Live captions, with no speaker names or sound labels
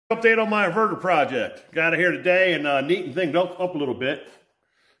Update on my inverter project. Got it here today and neatened things up a little bit.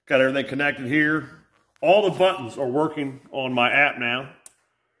 Got everything connected here. All the buttons are working on my app now.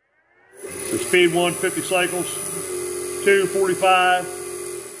 So speed 1, 50 cycles. 2, 45.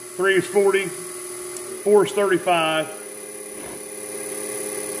 3 is 40. 4 is 35.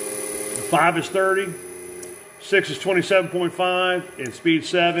 5 is 30. 6 is 27.5. And speed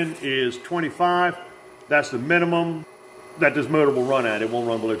 7 is 25. That's the minimum that this motor will run at. It won't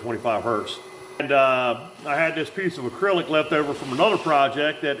run below 25 hertz. And I had this piece of acrylic left over from another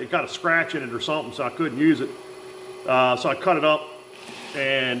project that it got a scratch in it or something, so I couldn't use it. So I cut it up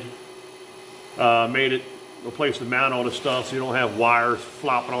and made it a place to mount all this stuff so you don't have wires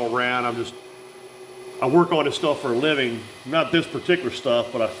flopping all around. I work on this stuff for a living. Not this particular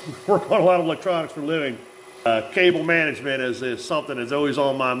stuff, but I work on a lot of electronics for a living. Cable management is something that's always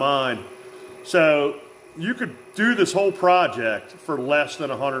on my mind. So you could do this whole project for less than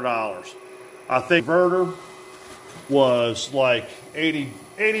 $100. I think inverter was like between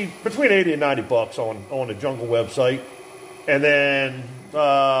 80 and 90 bucks on the Jungle website. And then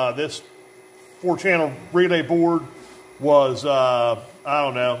this 4-channel relay board was, I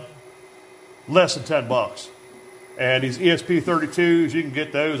don't know, less than 10 bucks. And these ESP32s, you can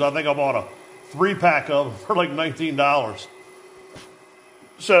get those. I think I bought a 3-pack of them for like $19.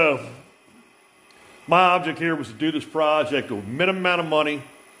 So my object here was to do this project with minimum amount of money,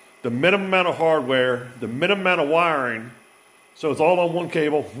 the minimum amount of hardware, the minimum amount of wiring. So it's all on one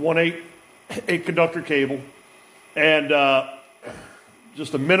cable, 8 conductor cable, and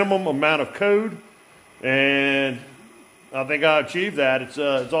just a minimum amount of code. And I think I achieved that.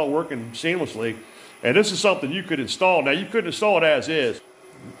 It's all working seamlessly. And this is something you could install. Now, you couldn't install it as is.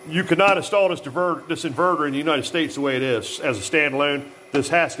 You could not install this inverter in the United States the way it is as a standalone. This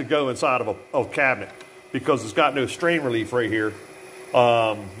has to go inside of a cabinet because it's got no strain relief right here.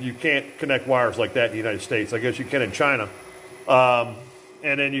 You can't connect wires like that in the United States. I guess you can in China. And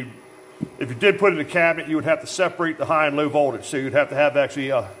then if you did put it in a cabinet, you would have to separate the high and low voltage. So you'd have to have actually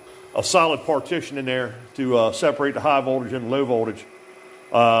a solid partition in there to separate the high voltage and the low voltage.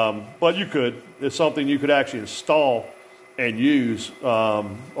 But you could. It's something you could actually install and use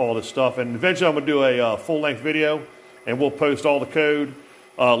all this stuff. And eventually I'm going to do a full-length video, and we'll post all the code,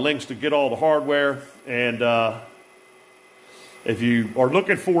 links to get all the hardware. And if you are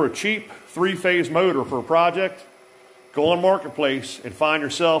looking for a cheap 3-phase motor for a project, go on Marketplace and find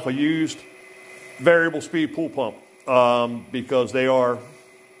yourself a used variable speed pool pump because they are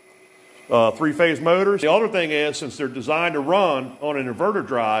 3-phase motors. The other thing is, since they're designed to run on an inverter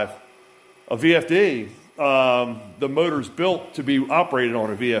drive, a VFD, the motor's built to be operated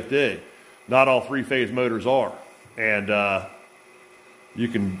on a VFD. Not all 3-phase motors are. And you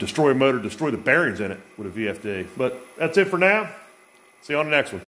can destroy a motor, destroy the bearings in it with a VFD. But that's it for now. See you on the next one.